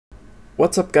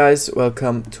What's up guys,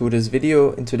 welcome to this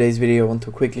video. In today's video I want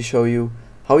to quickly show you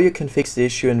how you can fix the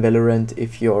issue in Valorant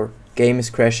if your game is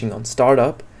crashing on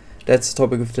startup. That's the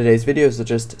topic of today's video, so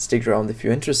just stick around if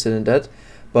you're interested in that.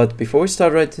 But before we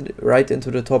start right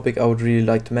into the topic, I would really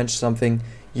like to mention something.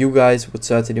 You guys would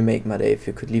certainly make my day if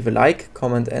you could leave a like,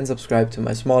 comment and subscribe to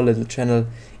my small little channel.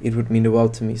 It would mean the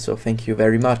world to me, so thank you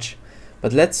very much.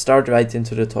 But let's start right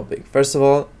into the topic. First of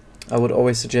all, I would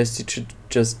always suggest you should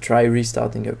just try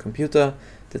restarting your computer.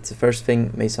 That's the first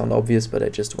thing, may sound obvious, but I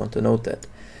just want to note that.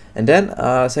 And then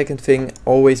second thing,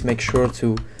 always make sure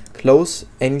to close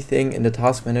anything in the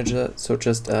task manager. So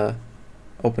just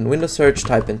open Windows search,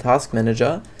 type in task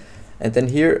manager, and then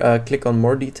here click on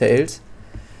more details.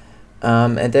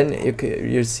 And then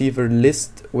you receive a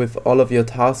list with all of your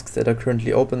tasks that are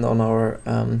currently open on our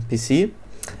PC.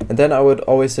 And then I would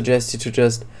always suggest you to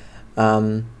just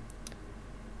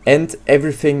end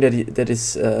everything that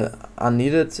is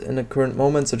unneeded in the current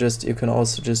moment. So you can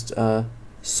also just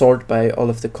sort by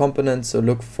all of the components. So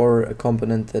look for a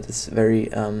component that is very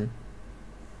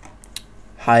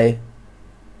high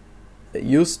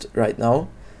used right now,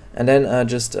 and then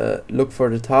just look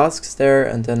for the tasks there,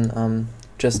 and then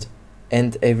just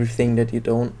end everything that you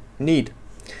don't need.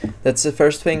 That's the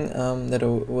first thing that I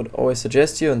would always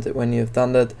suggest you, and when you've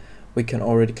done that, we can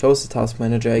already close the task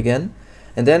manager again.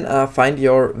 And then find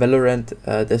your Valorant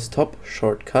desktop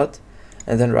shortcut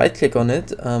and then right click on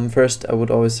it. First I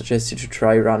would always suggest you to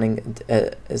try running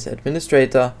it as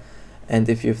administrator, and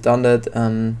if you've done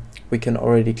that, we can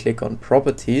already click on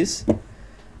properties,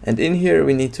 and in here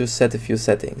we need to set a few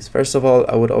settings. First of all,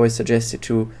 I would always suggest you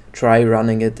to try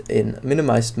running it in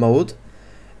minimized mode,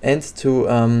 and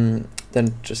to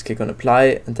then just click on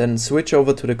apply and then switch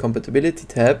over to the compatibility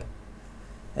tab.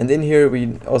 And in here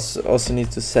we also need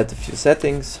to set a few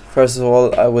settings. First of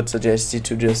all, I would suggest you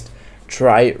to just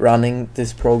try running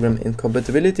this program in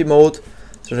compatibility mode.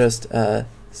 So just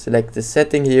select this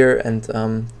setting here,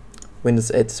 and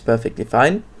Windows 8 is perfectly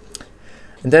fine.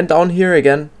 And then down here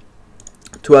again,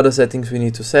 two other settings we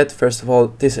need to set. First of all,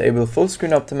 disable full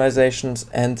screen optimizations,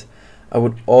 and I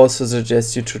would also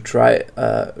suggest you to try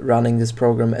running this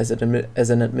program as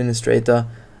an administrator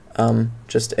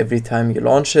just every time you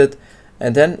launch it.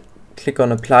 And then click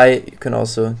on apply. You can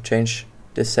also change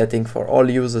this setting for all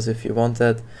users if you want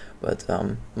that, but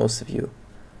most of you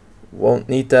won't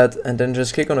need that. And then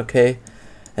just click on OK,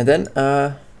 and then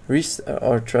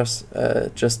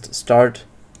just start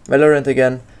Valorant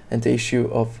again, and the issue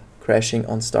of crashing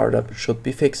on startup should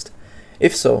be fixed.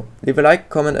 If so, leave a like,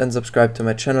 comment and subscribe to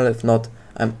my channel. If not,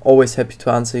 I'm always happy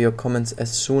to answer your comments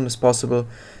as soon as possible.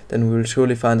 Then we will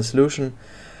surely find a solution.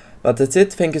 But that's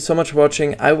it. Thank you so much for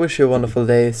watching. I wish you a wonderful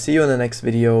day. See you in the next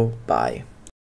video. Bye.